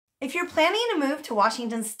If you're planning to move to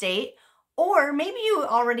Washington State, or maybe you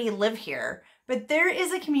already live here, but there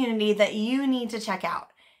is a community that you need to check out.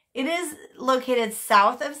 It is located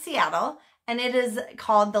south of Seattle, and it is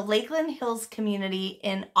called the Lakeland Hills community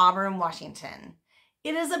in Auburn, Washington.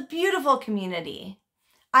 It is a beautiful community.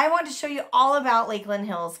 I want to show you all about Lakeland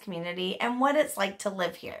Hills community and what it's like to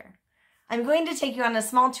live here. I'm going to take you on a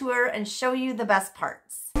small tour and show you the best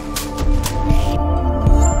parts.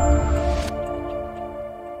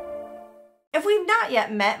 If we've not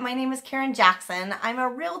yet met, my name is Karen Jackson. I'm a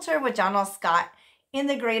realtor with John L. Scott in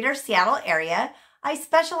the greater Seattle area. I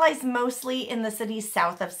specialize mostly in the cities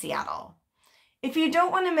south of Seattle. If you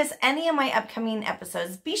don't want to miss any of my upcoming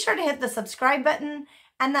episodes, be sure to hit the subscribe button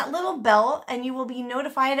and that little bell, and you will be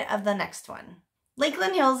notified of the next one.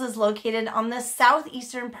 Lakeland Hills is located on the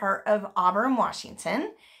southeastern part of Auburn,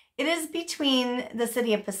 Washington. It is between the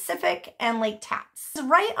city of Pacific and Lake Tapps. It's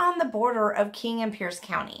right on the border of King and Pierce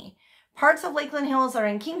County. Parts of Lakeland Hills are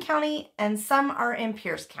in King County and some are in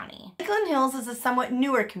Pierce County. Lakeland Hills is a somewhat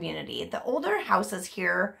newer community. The older houses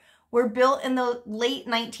here were built in the late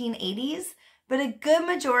 1980s, but a good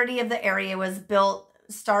majority of the area was built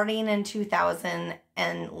starting in 2000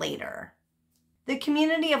 and later. The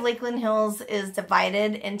community of Lakeland Hills is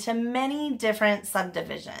divided into many different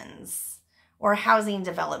subdivisions or housing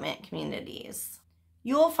development communities.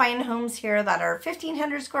 You will find homes here that are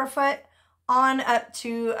 1,500 square foot on up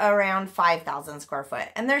to around 5,000 square foot.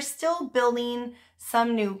 And they're still building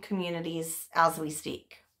some new communities as we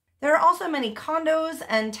speak. There are also many condos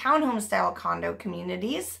and townhome style condo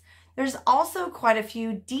communities. There's also quite a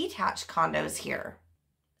few detached condos here.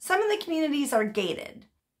 Some of the communities are gated.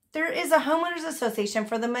 There is a homeowners association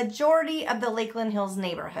for the majority of the Lakeland Hills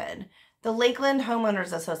neighborhood, the Lakeland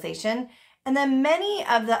Homeowners Association, and then many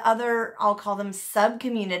of the other, I'll call them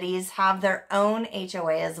sub-communities, have their own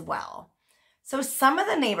HOA as well. So some of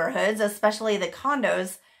the neighborhoods, especially the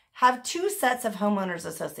condos, have two sets of homeowners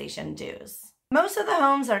association dues. Most of the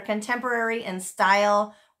homes are contemporary in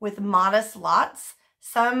style with modest lots.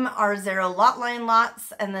 Some are 0 lot line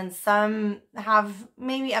lots, and then some have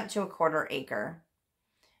maybe up to a 1/4 acre.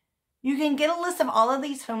 You can get a list of all of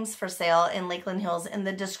these homes for sale in Lakeland Hills in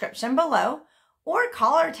the description below, or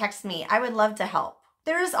call or text me. I would love to help.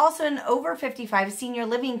 There is also an over 55 senior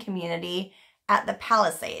living community at the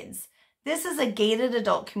Palisades. This is a gated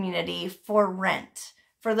adult community for rent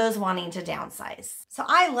for those wanting to downsize. So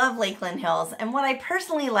I love Lakeland Hills, and what I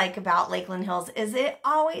personally like about Lakeland Hills is it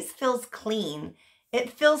always feels clean.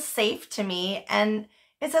 It feels safe to me, and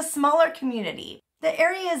it's a smaller community. The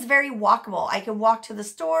area is very walkable. I could walk to the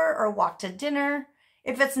store or walk to dinner.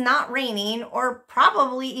 If it's not raining, or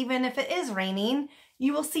probably even if it is raining,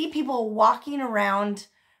 you will see people walking around,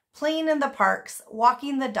 playing in the parks,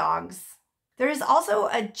 walking the dogs. There is also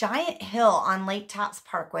a giant hill on Lake Tapps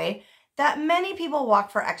Parkway that many people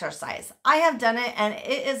walk for exercise. I have done it, and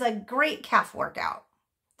it is a great calf workout.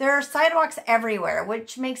 There are sidewalks everywhere,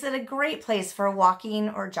 which makes it a great place for walking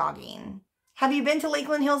or jogging. Have you been to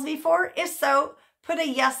Lakeland Hills before? If so, put a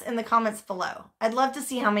yes in the comments below. I'd love to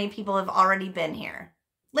see how many people have already been here.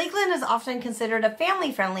 Lakeland is often considered a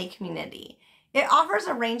family-friendly community. It offers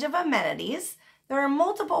a range of amenities. There are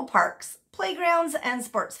multiple parks, playgrounds, and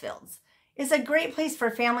sports fields. It's a great place for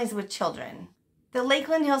families with children. The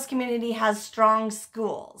Lakeland Hills community has strong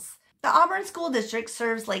schools. The Auburn School District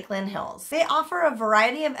serves Lakeland Hills. They offer a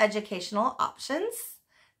variety of educational options.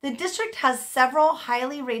 The district has several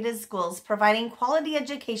highly rated schools providing quality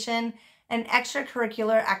education and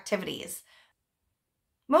extracurricular activities.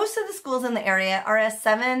 Most of the schools in the area are a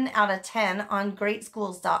 7 out of 10 on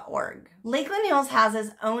greatschools.org. Lakeland Hills has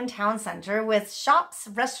its own town center with shops,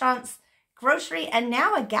 restaurants, grocery, and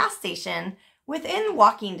now a gas station within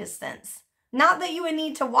walking distance. Not that you would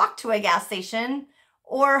need to walk to a gas station,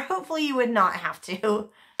 or hopefully you would not have to.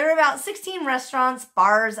 There are about 16 restaurants,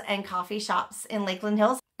 bars, and coffee shops in Lakeland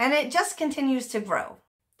Hills, and it just continues to grow.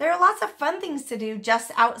 There are lots of fun things to do just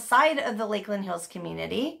outside of the Lakeland Hills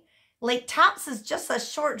community. Lake Tapps is just a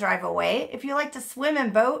short drive away. If you like to swim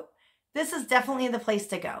and boat, this is definitely the place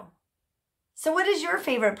to go. So what is your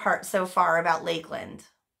favorite part so far about Lakeland?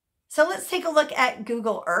 So let's take a look at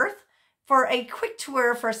Google Earth for a quick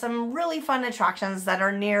tour for some really fun attractions that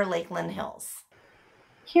are near Lakeland Hills.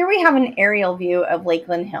 Here we have an aerial view of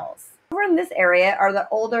Lakeland Hills. Over in this area are the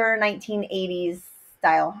older 1980s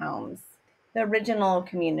style homes, the original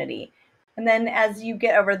community. And then as you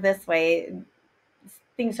get over this way,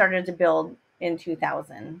 things started to build in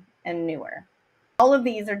 2000 and newer. All of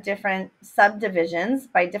these are different subdivisions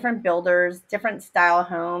by different builders, different style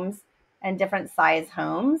homes, and different size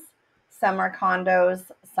homes. some are condos,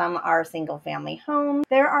 some are single family homes.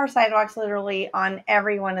 There are sidewalks literally on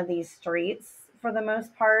every one of these streets for the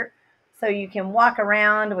most part. So you can walk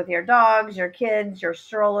around with your dogs, your kids, your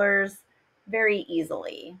strollers very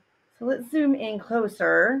easily. So let's zoom in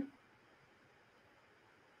closer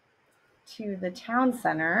to the town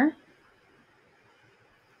center.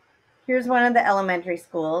 Here's one of the elementary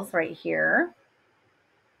schools right here.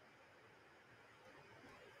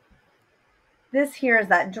 This here is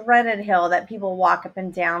that dreaded hill that people walk up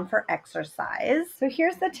and down for exercise. So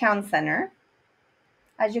here's the town center.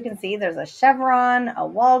 As you can see, there's a Chevron, a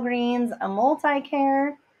Walgreens, a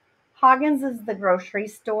Multicare. Hoggins is the grocery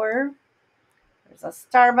store. There's a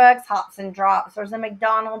Starbucks, Hops and Drops. There's a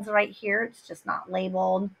McDonald's right here. It's just not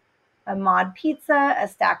labeled. A Mod Pizza, a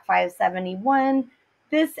Stack 571.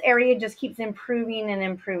 This area just keeps improving and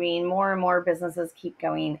improving. More and more businesses keep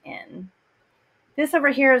going in. This over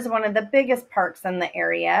here is one of the biggest parks in the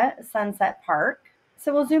area, Sunset Park.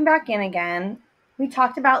 So we'll zoom back in again. We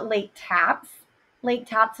talked about Lake Tapps. Lake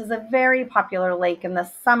Tapps is a very popular lake in the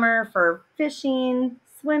summer for fishing,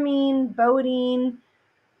 swimming, boating.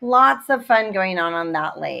 Lots of fun going on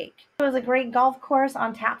that lake. It was a great golf course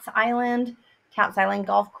on Tapps Island. Tapps Island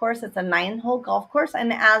Golf Course. It's a 9-hole golf course.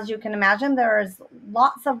 And as you can imagine, there's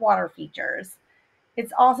lots of water features.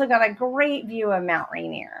 It's also got a great view of Mount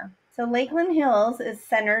Rainier. So Lakeland Hills is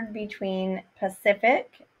centered between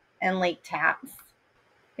Pacific and Lake Tapps.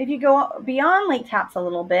 If you go beyond Lake Tapps a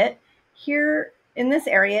little bit, here in this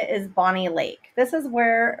area is Bonnie Lake. This is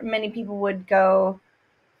where many people would go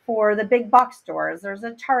for the big box stores. There's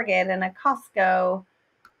a Target and a Costco,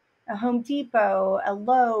 a Home Depot, a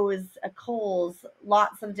Lowe's, a Kohl's,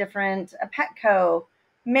 lots of different, a Petco,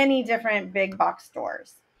 many different big box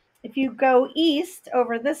stores. If you go east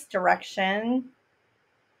over this direction,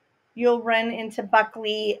 you'll run into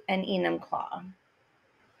Buckley and Enumclaw.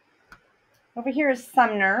 Over here is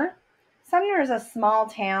Sumner. Sumner is a small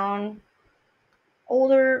town,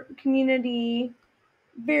 older community,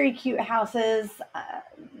 very cute houses.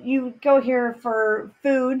 You go here for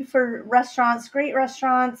food, for restaurants, great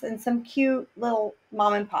restaurants, and some cute little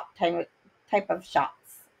mom and pop type of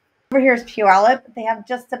shops. Over here is Puyallup. They have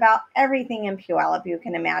just about everything in Puyallup you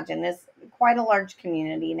can imagine. It's quite a large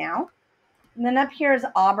community now. And then up here is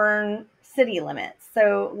Auburn city limits.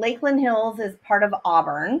 So Lakeland Hills is part of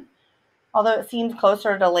Auburn, although it seems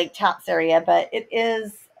closer to Lake Tapps area, but it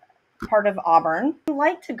is part of Auburn. If you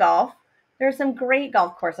like to golf, there's some great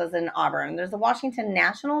golf courses in Auburn. There's the Washington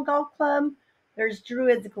National Golf Club. There's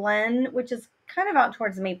Druids Glen, which is kind of out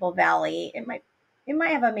towards Maple Valley. It might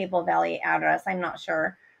have a Maple Valley address. I'm not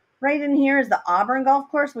sure. Right in here is the Auburn Golf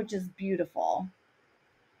Course, which is beautiful.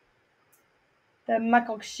 The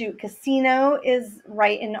Muckleshoot Casino is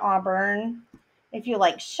right in Auburn. If you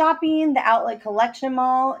like shopping, the Outlet Collection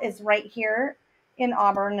Mall is right here in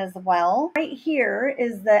Auburn as well. Right here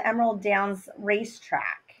is the Emerald Downs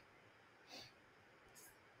Racetrack.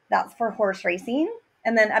 That's for horse racing.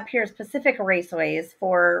 And then up here is Pacific Raceways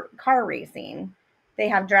for car racing. They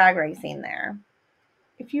have drag racing there.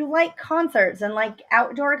 If you like concerts and like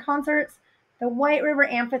outdoor concerts, the White River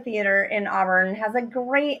Amphitheater in Auburn has a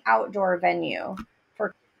great outdoor venue.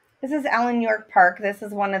 This is Allen York Park. This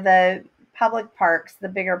is one of the public parks, the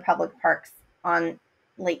bigger public parks on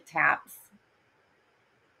Lake Tapps.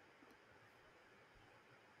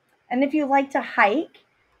 And if you like to hike,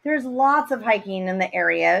 there's lots of hiking in the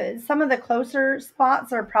area. Some of the closer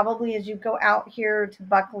spots are probably as you go out here to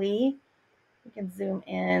Buckley. We can zoom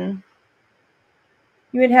in.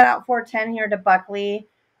 You would head out 410 here to Buckley.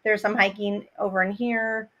 There's some hiking over in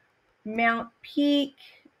here. Mount Peak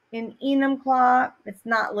in Enumclaw. It's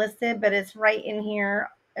not listed, but it's right in here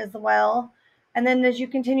as well. And then as you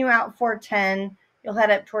continue out 410, you'll head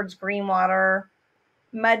up towards Greenwater,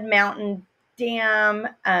 Mud Mountain Dam,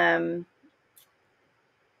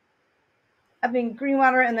 up in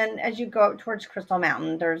Greenwater, and then as you go up towards Crystal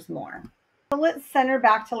Mountain, there's more. So let's center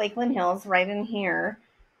back to Lakeland Hills right in here.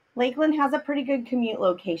 Lakeland has a pretty good commute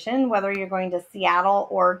location, whether you're going to Seattle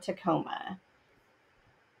or Tacoma.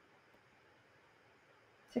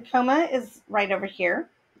 Tacoma is right over here,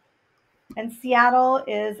 and Seattle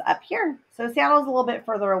is up here. So Seattle is a little bit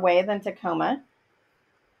further away than Tacoma,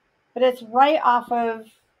 but it's right off of,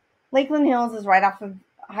 Lakeland Hills is right off of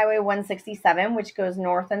Highway 167, which goes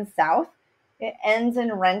north and south. It ends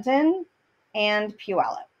in Renton and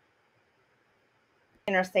Puyallup.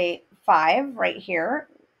 Interstate 5 right here,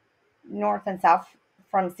 north and south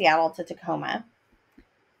from Seattle to Tacoma.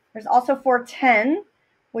 There's also 410,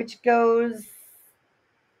 which goes,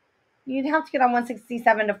 you'd have to get on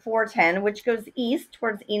 167 to 410, which goes east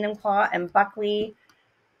towards Enumclaw and Buckley.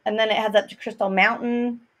 And then it heads up to Crystal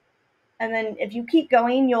Mountain. And then if you keep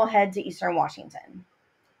going, you'll head to Eastern Washington.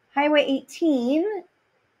 Highway 18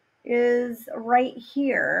 is right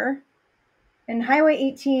here. And Highway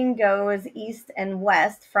 18 goes east and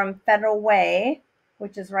west from Federal Way,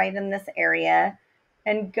 which is right in this area,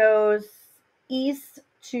 and goes east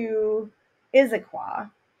to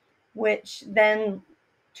Issaquah, which then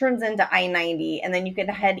turns into I-90. And then you can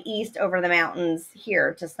head east over the mountains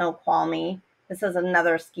here to Snoqualmie. This is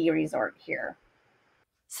another ski resort here.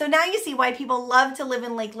 So now you see why people love to live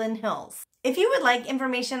in Lakeland Hills. If you would like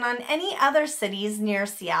information on any other cities near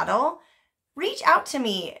Seattle, reach out to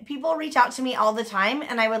me. People reach out to me all the time,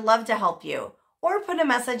 and I would love to help you. Or put a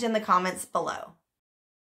message in the comments below.